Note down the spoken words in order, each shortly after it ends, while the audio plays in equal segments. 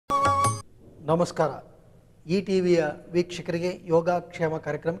ನಮಸ್ಕಾರ. ಈ ಟಿವಿಯ ವೀಕ್ಷಕರಿಗೆ ಯೋಗಕ್ಷೇಮ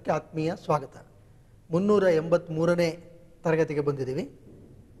ಕಾರ್ಯಕ್ರಮಕ್ಕೆ ಆತ್ಮೀಯ ಸ್ವಾಗತ. 383ನೇ ತರಗತಿಗೆ ಬಂದಿದ್ದೀವಿ.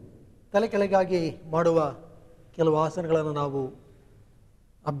 ತಲೆ ಕೆಳಗಾಗಿ ಮಾಡುವ ಕೆಲವು ಆಸನಗಳನ್ನು ನಾವು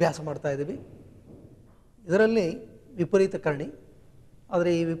ಅಭ್ಯಾಸ ಮಾಡ್ತಾ ಇದ್ದೀವಿ. ಇದರಲ್ಲಿ ವಿಪರೀತ ಕರ್ಣಿ,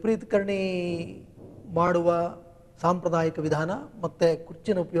 ಆದರೆ ಈ ವಿಪರೀತ ಕರ್ಣಿ ಮಾಡುವ ಸಾಂಪ್ರದಾಯಿಕ ವಿಧಾನ ಮತ್ತು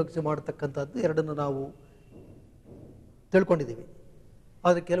ಕುರ್ಚಿನ ಉಪಯೋಗಿಸಿ ಮಾಡತಕ್ಕಂಥದ್ದು ಎರಡನ್ನು ನಾವು ತಿಳ್ಕೊಂಡಿದ್ದೀವಿ.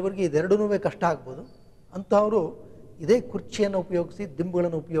 ಆದರೆ ಕೆಲವರಿಗೆ ಇದೆರಡೂ ಕಷ್ಟ ಆಗ್ಬೋದು. ಅಂಥವರು ಇದೇ ಕುರ್ಚಿಯನ್ನು ಉಪಯೋಗಿಸಿ,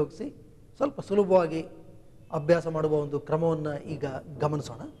 ದಿಂಬುಗಳನ್ನು ಉಪಯೋಗಿಸಿ ಸ್ವಲ್ಪ ಸುಲಭವಾಗಿ ಅಭ್ಯಾಸ ಮಾಡುವ ಒಂದು ಕ್ರಮವನ್ನು ಈಗ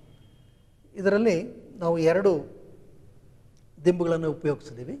ಗಮನಿಸೋಣ. ಇದರಲ್ಲಿ ನಾವು ಎರಡು ದಿಂಬುಗಳನ್ನು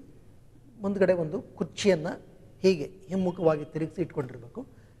ಉಪಯೋಗಿಸಿದ್ದೀವಿ. ಮುಂದ್ಗಡೆ ಒಂದು ಕುರ್ಚಿಯನ್ನು ಹೀಗೆ ಹಿಮ್ಮುಖವಾಗಿ ತಿರುಗಿಸಿ ಇಟ್ಕೊಂಡಿರಬೇಕು.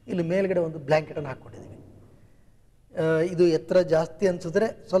 ಇಲ್ಲಿ ಮೇಲ್ಗಡೆ ಒಂದು ಬ್ಲ್ಯಾಂಕೆಟನ್ನು ಹಾಕ್ಕೊಂಡಿದ್ದೀವಿ. ಇದು ಎತ್ತರ ಜಾಸ್ತಿ ಅನಿಸಿದ್ರೆ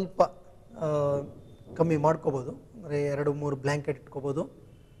ಸ್ವಲ್ಪ ಕಮ್ಮಿ ಮಾಡ್ಕೋಬೋದು. ಅಂದರೆ 2-3 ಬ್ಲ್ಯಾಂಕೆಟ್ ಇಟ್ಕೋಬೋದು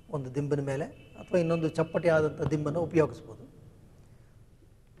ಒಂದು ದಿಂಬಿನ ಮೇಲೆ, ಅಥವಾ ಇನ್ನೊಂದು ಚಪ್ಪಟೆ ಆದಂಥ ದಿಂಬನ್ನು ಉಪಯೋಗಿಸ್ಬೋದು.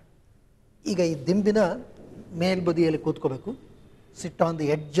 ಈಗ ಈ ದಿಂಬಿನ ಮೇಲ್ಬದಿಯಲ್ಲಿ ಕೂತ್ಕೋಬೇಕು. Sit on the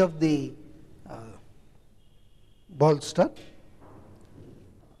edge of the ಬಾಲ್ಸ್ಟರ್.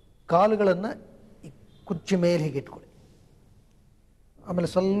 ಕಾಲುಗಳನ್ನು ಈ ಕುರ್ಚಿ ಮೇಲೆ ಹೀಗೆ ಇಟ್ಕೊಳ್ಳಿ. ಆಮೇಲೆ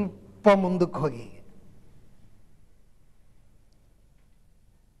ಸ್ವಲ್ಪ ಮುಂದಕ್ಕೆ ಹೋಗಿ ಹೀಗೆ.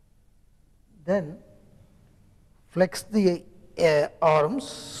 Then flex the arms,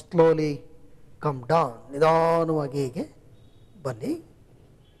 slowly come down. ನಿಧಾನವಾಗಿ ಹೀಗೆ ಬನ್ನಿ.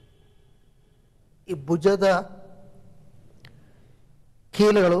 ಈ ಭುಜದ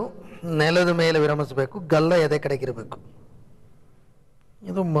ಕೀಲುಗಳು ನೆಲದ ಮೇಲೆ ವಿರಮಿಸಬೇಕು, ಗಲ್ಲ ಎದೆ ಕಡೆಗಿರಬೇಕು.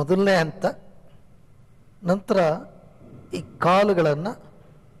 ಇದು ಮೊದಲನೇ ಹಂತ. ನಂತರ ಈ ಕಾಲುಗಳನ್ನು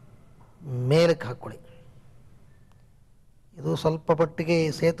ಮೇಲಕ್ಕೆ ಹಾಕ್ಕೊಳ್ಳಿ. ಇದು ಸ್ವಲ್ಪ ಮಟ್ಟಿಗೆ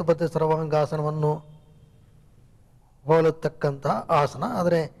ಸೇತುಪತಿ ಸರ್ವಾಂಗಾಸನವನ್ನು ಹೋಲತಕ್ಕಂಥ ಆಸನ.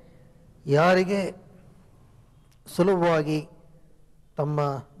 ಆದರೆ ಯಾರಿಗೆ ಸುಲಭವಾಗಿ ತಮ್ಮ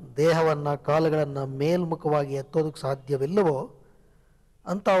ದೇಹವನ್ನು, ಕಾಲುಗಳನ್ನು ಮೇಲ್ಮುಖವಾಗಿ ಎತ್ತೋದಕ್ಕೆ ಸಾಧ್ಯವಿಲ್ಲವೋ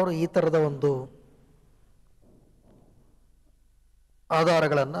ಅಂಥವರು ಈ ಥರದ ಒಂದು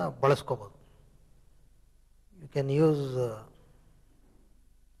ಆಧಾರಗಳನ್ನು ಬಳಸ್ಕೋಬೋದು. You can use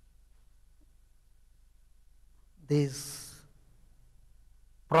these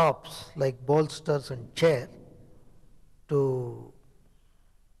props like bolsters and chair to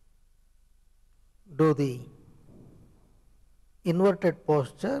do the inverted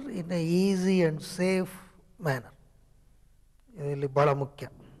posture in a easy and safe manner. ಇಲ್ಲಿ ಬಹಳ ಮುಖ್ಯ.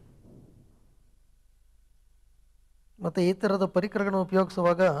 ಮತ್ತು ಈ ಥರದ ಪರಿಕರಗಳನ್ನು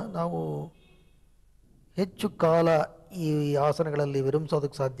ಉಪಯೋಗಿಸುವಾಗ ನಾವು ಹೆಚ್ಚು ಕಾಲ ಈ ಆಸನಗಳಲ್ಲಿ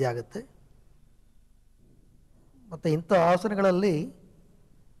ವಿರಮಿಸೋದಕ್ಕೆ ಸಾಧ್ಯ ಆಗುತ್ತೆ. ಮತ್ತು ಇಂಥ ಆಸನಗಳಲ್ಲಿ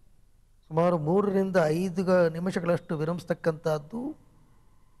ಸುಮಾರು 3ರಿಂದ 5 ನಿಮಿಷಗಳಷ್ಟು ವಿರಮಿಸ್ತಕ್ಕಂಥದ್ದು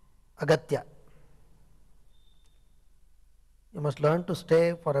ಅಗತ್ಯ. You must learn to stay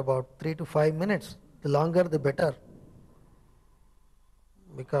for about 3 to 5 minutes. The longer the better,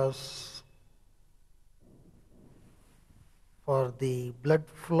 because for the blood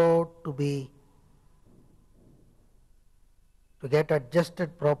flow to get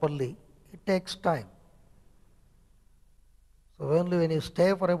adjusted properly, it takes time. So only when you stay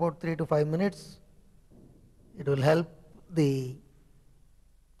for about 3 to 5 minutes, it will help the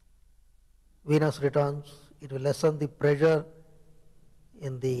venous returns. It will lessen the pressure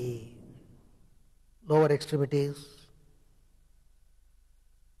in the lower extremities.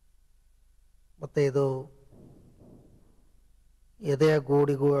 ಮತ್ತು ಇದು ಎದೆಯ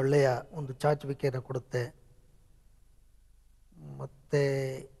ಗೋಡಿಗೂ ಒಳ್ಳೆಯ ಒಂದು ಚಾಚುವಿಕೆಯನ್ನು ಕೊಡುತ್ತೆ. ಮತ್ತು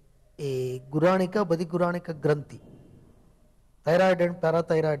ಈ ಗುರಾಣಿಕ, ಬದಿಗುರಾಣಿಕ ಗ್ರಂಥಿ, thyroid and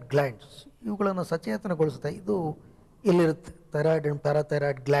parathyroid glands, ಇವುಗಳನ್ನು ಸಚೇತನಗೊಳಿಸುತ್ತೆ. ಇದು ಇಲ್ಲಿರುತ್ತೆ, ಥೈರಾಯ್ಡ್ ಆ್ಯಂಡ್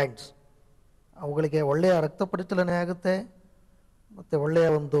ಪ್ಯಾರಾಥೈರಾಯ್ಡ್ ಗ್ಲ್ಯಾಂಡ್ಸ್. ಅವುಗಳಿಗೆ ಒಳ್ಳೆಯ ರಕ್ತ ಪರಿಚಲನೆ ಆಗುತ್ತೆ. ಮತ್ತು ಒಳ್ಳೆಯ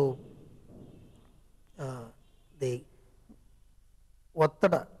ಒಂದು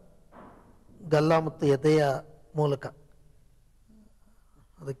ಒತ್ತಡ ಗಲ್ಲ ಮತ್ತು ಎದೆಯ ಮೂಲಕ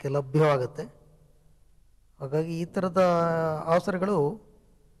ಅದಕ್ಕೆ ಲಭ್ಯವಾಗುತ್ತೆ. ಹಾಗಾಗಿ ಈ ಥರದ ಆಸನಗಳು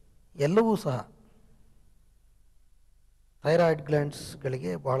ಎಲ್ಲವೂ ಸಹ ಥೈರಾಯ್ಡ್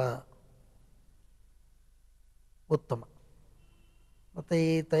ಗ್ಲ್ಯಾಂಡ್ಸ್ಗಳಿಗೆ ಬಹಳ ಉತ್ತಮ. ಮತ್ತು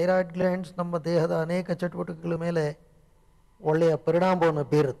ಈ ಥೈರಾಯ್ಡ್ ಗ್ಲ್ಯಾಂಡ್ಸ್ ನಮ್ಮ ದೇಹದ ಅನೇಕ ಚಟುವಟಿಕೆಗಳ ಮೇಲೆ ಒಳ್ಳೆಯ ಪರಿಣಾಮವನ್ನು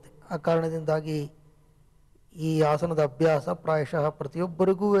ಬೀರುತ್ತೆ. ಆ ಕಾರಣದಿಂದಾಗಿ ಈ ಆಸನದ ಅಭ್ಯಾಸ ಪ್ರಾಯಶಃ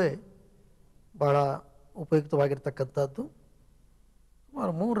ಪ್ರತಿಯೊಬ್ಬರಿಗೂ ಬಹಳ ಉಪಯುಕ್ತವಾಗಿರ್ತಕ್ಕಂಥದ್ದು.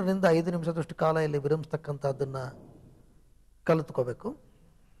 ಸುಮಾರು 3ರಿಂದ 5 ನಿಮಿಷದಷ್ಟು ಕಾಲ ಇಲ್ಲಿ ವಿರಮಿಸ್ತಕ್ಕಂಥದ್ದನ್ನು ಕಲಿತ್ಕೋಬೇಕು.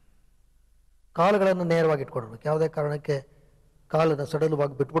 ಕಾಲುಗಳನ್ನು ನೇರವಾಗಿ ಇಟ್ಕೊಳ್ಬೇಕು. ಯಾವುದೇ ಕಾರಣಕ್ಕೆ ಕಾಲನ್ನು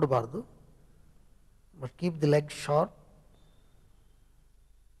ಸಡಲವಾಗಿ ಬಿಟ್ಬಿಡಬಾರ್ದು. Must keep the leg short.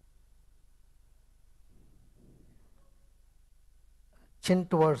 Chin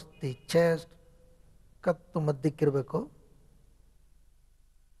towards the chest, ಕತ್ತು ಮಧ್ಯಕ್ಕಿರಬೇಕು.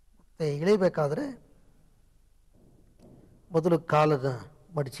 ಮತ್ತು ಇಳಿಬೇಕಾದ್ರೆ ಮೊದಲು ಕಾಲನ್ನು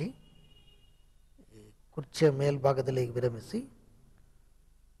ಮಡಚಿ ಕುರ್ಚಿಯ ಮೇಲ್ಭಾಗದಲ್ಲಿ ವಿರಮಿಸಿ,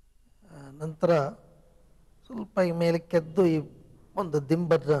 ನಂತರ ಸ್ವಲ್ಪ ಈ ಮೇಲಕ್ಕೆದ್ದು ಈ ಒಂದು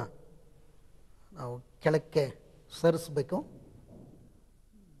ದಿಂಬನ್ನು ನಾವು ಕೆಳಕ್ಕೆ ಸರಿಸಬೇಕು.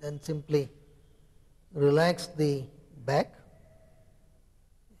 Then simply relax the back.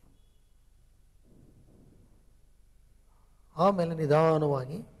 ಆಮೇಲೆ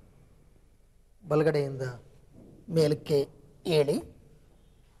ನಿಧಾನವಾಗಿ ಬಲಗಡೆಯಿಂದ ಮೇಲಕ್ಕೆ ಏಳಿ.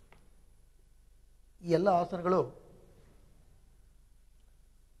 ಈ ಎಲ್ಲ ಆಸನಗಳು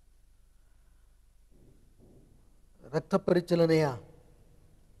ರಕ್ತ ಪರಿಚಲನೆಯ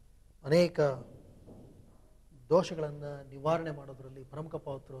ಅನೇಕ ದೋಷಗಳನ್ನು ನಿವಾರಣೆ ಮಾಡೋದರಲ್ಲಿ ಪ್ರಮುಖ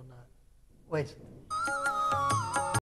ಪಾತ್ರವನ್ನು ವಹಿಸುತ್ತೆ.